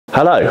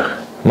Hello,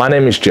 my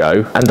name is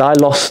Joe, and I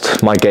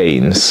lost my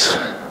gains.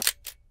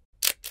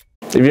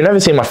 If you've never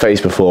seen my face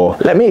before,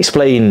 let me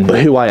explain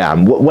who I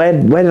am, where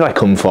did I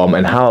come from,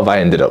 and how have I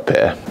ended up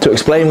here. To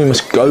explain, we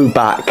must go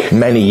back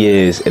many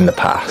years in the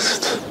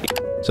past.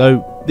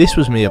 So, this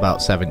was me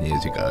about 7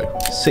 years ago.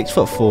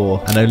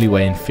 6'4" and only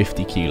weighing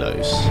 50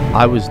 kilos.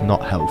 I was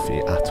not healthy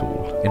at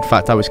all. In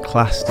fact, I was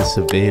classed as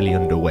severely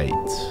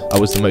underweight. I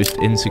was the most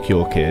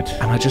insecure kid,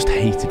 and I just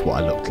hated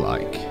what I looked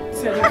like.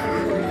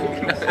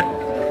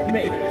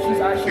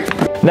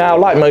 Now,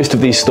 like most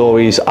of these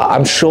stories,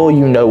 I'm sure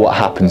you know what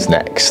happens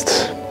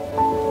next.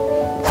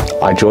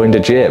 I joined a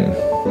gym.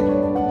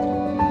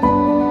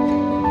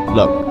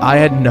 Look, I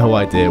had no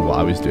idea what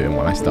I was doing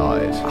when I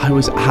started. I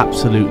was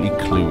absolutely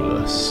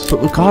clueless.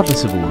 But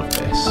regardless of all of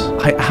this,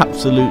 I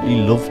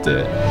absolutely loved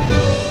it.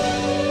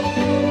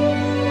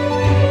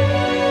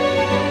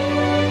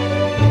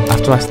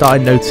 After I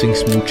started noticing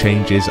small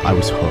changes, I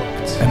was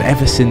hooked. And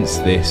ever since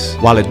this,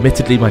 while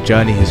admittedly my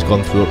journey has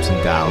gone through ups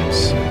and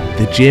downs,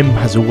 the gym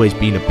has always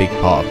been a big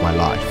part of my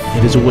life.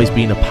 It has always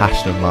been a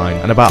passion of mine,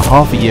 and about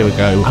half a year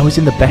ago, I was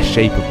in the best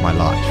shape of my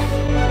life.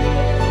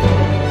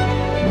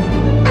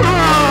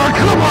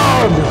 Come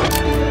on!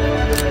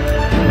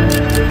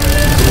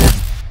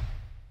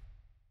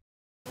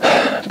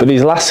 But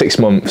these last 6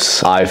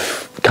 months,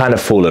 I've kind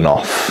of fallen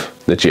off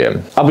the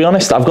gym. I'll be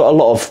honest, I've got a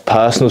lot of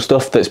personal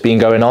stuff that's been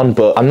going on,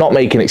 but I'm not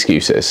making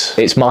excuses.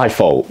 It's my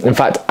fault. In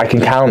fact, I can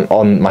count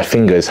on my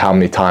fingers how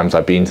many times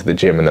I've been to the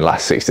gym in the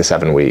last 6 to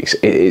 7 weeks.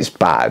 It is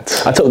bad.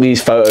 I took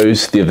these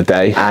photos the other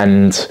day,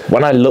 and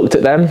when I looked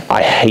at them,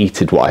 I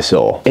hated what I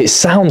saw. It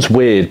sounds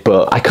weird,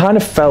 but I kind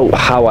of felt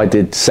how I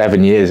did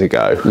 7 years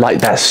ago, like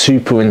that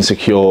super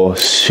insecure,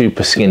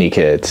 super skinny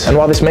kid. And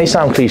while this may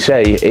sound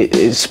cliche,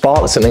 it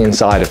sparked something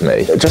inside of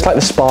me. Just like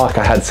the spark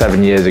I had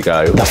 7 years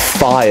ago, the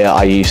fire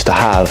I used to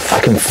have, I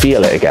can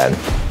feel it again.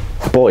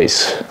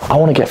 Boys, I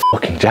want to get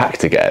fucking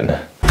jacked again.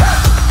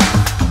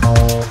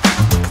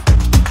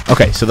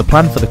 Okay, so the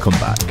plan for the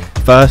comeback.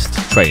 First,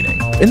 training.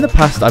 In the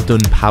past, I've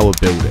done power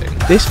building.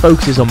 This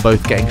focuses on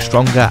both getting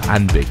stronger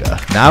and bigger.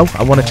 Now,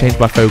 I want to change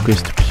my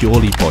focus to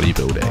purely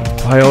bodybuilding,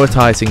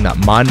 prioritizing that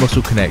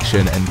mind-muscle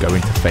connection and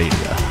going to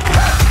failure.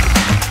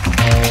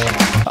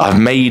 I've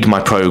made my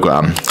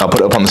program. I'll put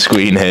it up on the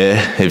screen here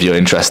if you're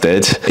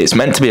interested. It's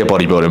meant to be a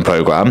bodybuilding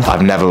program.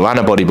 I've never ran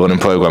a bodybuilding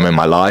program in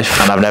my life,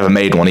 and I've never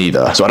made one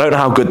either. So I don't know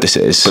how good this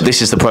is, but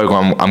this is the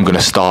program I'm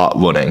gonna start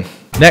running.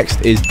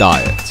 Next is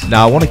diet.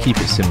 Now, I want to keep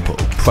it simple.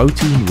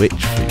 Protein-rich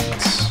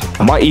foods.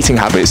 My eating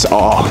habits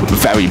are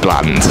very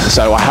bland,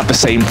 so I have the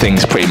same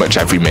things pretty much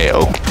every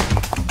meal.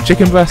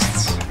 Chicken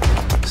breasts,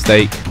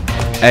 steak,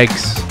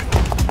 eggs,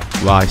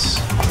 rice,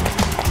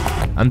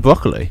 and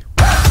broccoli.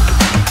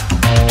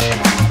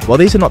 While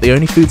these are not the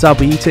only foods I'll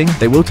be eating,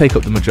 they will take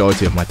up the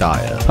majority of my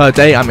diet. Per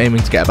day, I'm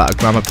aiming to get about 1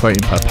 gram of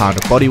protein per pound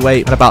of body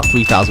weight and about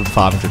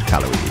 3,500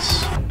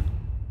 calories.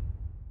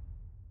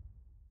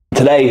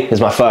 Today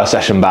is my first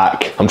session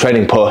back. I'm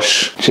training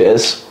push.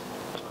 Cheers.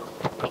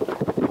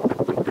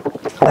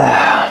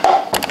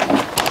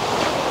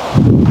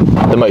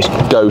 The most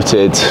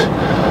goated.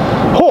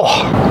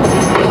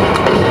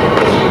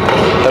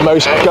 The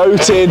most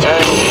goated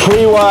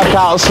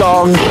pre-workout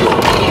song.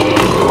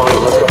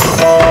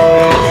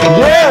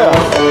 Yeah!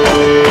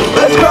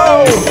 Let's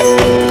go!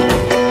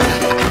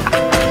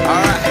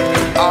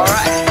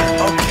 Alright,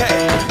 okay.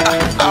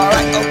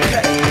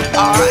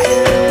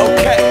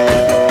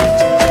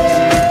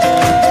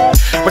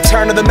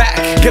 Return to the Mac.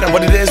 Get on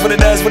what it is, what it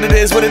does, what it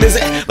is, what it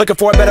isn't. Looking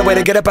for a better way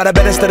to get up out of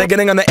bed instead of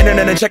getting on the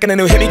internet and checking a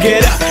new hit. Me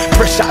get up.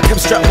 First shot, come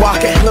strut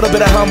walking. A little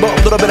bit of humble,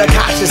 a little bit of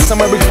cautious.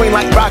 Somewhere between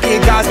like Rocky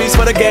and Cosby's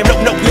for the game.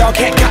 Nope, y'all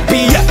can't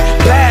copy yet.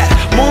 Glad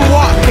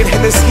moonwalking,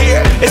 and this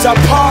here is our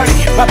party.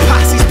 My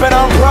posse's been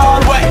on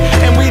Broadway,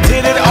 and we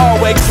did it all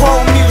way.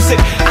 Chrome music,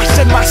 I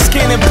shed my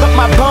skin and put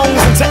my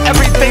bones into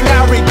everything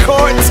I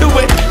record to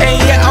it. And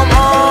yeah, I'm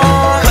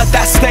on. Let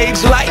that stage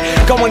light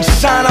go and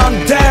shine on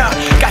down.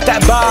 Got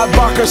that Bob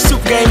Barker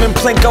suit game and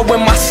Plinko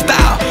in my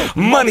style.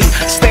 Money,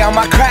 stay on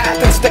my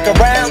craft and stick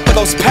around for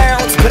those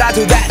pounds. But I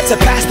do that to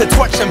pass the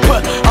torch and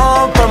put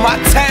on for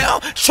my town.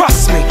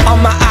 Trust me,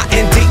 on my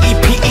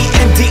INDEPENDENT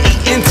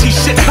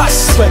shit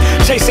hustling.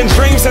 Chasing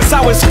dreams since I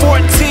was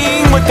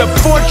 14 with the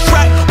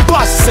 4-track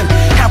bustin'.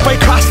 Halfway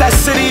across that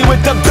city with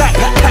the back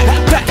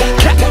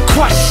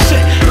crush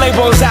shit.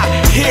 Labels out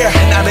here,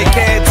 now they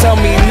can't tell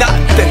me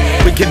nothing.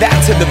 We give that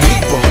to the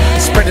people,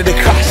 spread it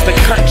across the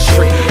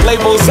country.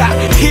 Labels out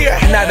here,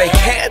 now they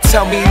can't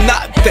tell me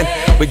nothing.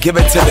 We give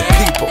it to the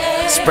people,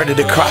 spread it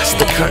across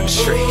the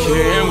country.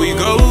 Here we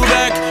go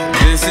back,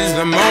 this is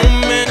the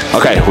moment.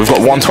 Okay, we've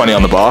got 120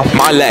 on the bar.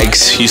 My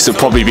legs used to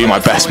probably be my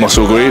best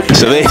muscle group,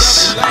 so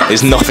this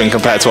is nothing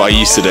compared to what I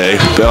used to do.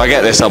 But if I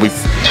get this, I'll be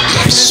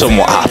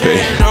somewhat happy.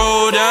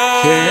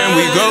 Here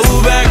we go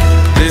back,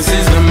 this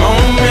is the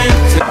moment.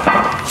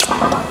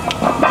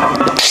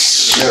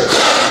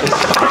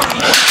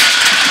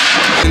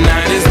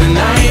 Tonight is the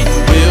night,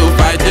 we'll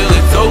fight till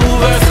it's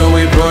over. So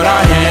we put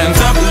our hands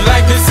up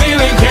like the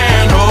ceiling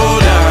can't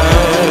hold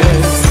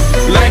us.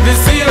 Like the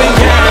ceiling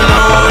can't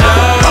hold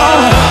us.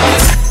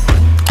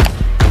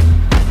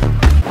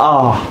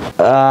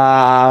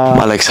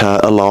 My legs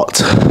hurt a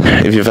lot.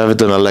 If you've ever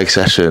done a leg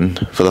session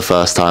for the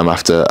first time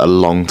after a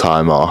long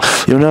time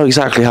off, you'll know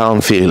exactly how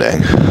I'm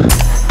feeling.